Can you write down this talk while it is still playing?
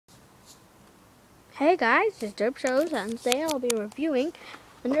Hey guys, it's Derp Shows, and today I'll be reviewing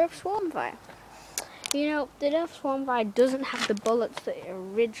the Nerf Swarmfire. You know, the Nerf Swarmfire doesn't have the bullets that it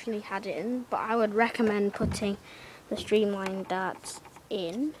originally had it in, but I would recommend putting the streamlined darts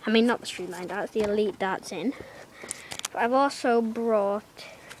in. I mean, not the streamlined darts, the elite darts in. But I've also brought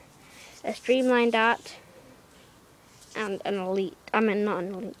a streamlined dart and an elite,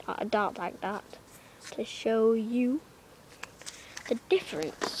 a dart like that, to show you the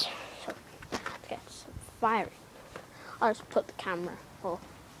difference. So, let's get some firing. I'll just put the camera or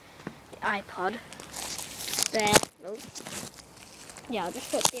the iPod there. Nope. Yeah, I'll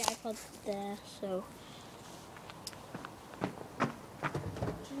just put the iPod there, so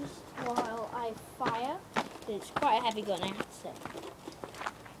just while I fire, it's quite a heavy gun, I have to say.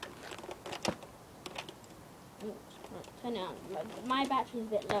 Turn it on. My battery's a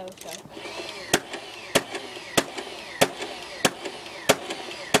bit low, so.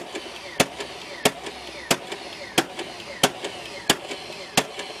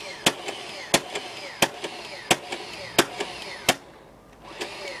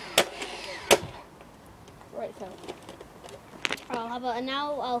 Right, so. How about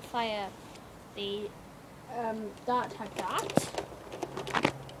now I'll fire the dart tag dart.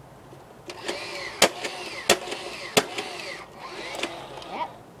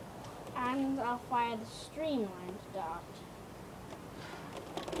 And I'll fire the streamlined dart.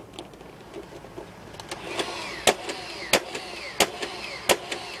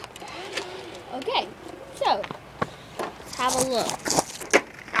 Okay, so let's have a look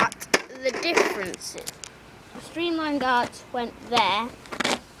at the differences. The streamlined dart went there.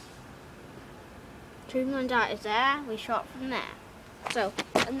 Streamlined dart is there. We shot from there. So,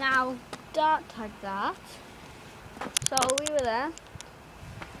 and now dart tag dart. So we were there.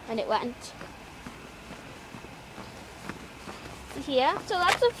 And it went here, so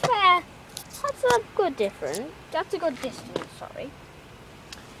that's a good difference. That's a good distance, sorry.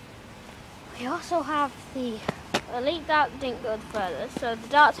 We also have the elite dart didn't go the furthest, so the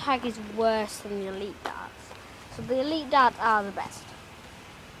dart tag is worse than the elite darts. So the elite darts are the best.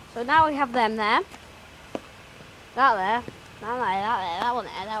 So now we have them there. That there, that one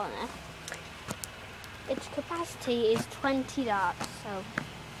there, that one there. Its capacity is 20 darts, so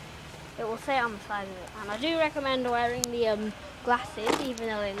it will say on the side of it, and I do recommend wearing the glasses, even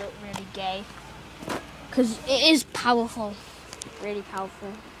though they look really gay, because it is powerful, really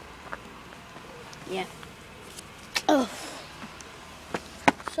powerful. Yeah. Oh.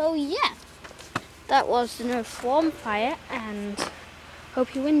 So yeah, that was the Nerf Swarmfire, and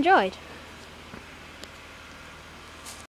hope you enjoyed.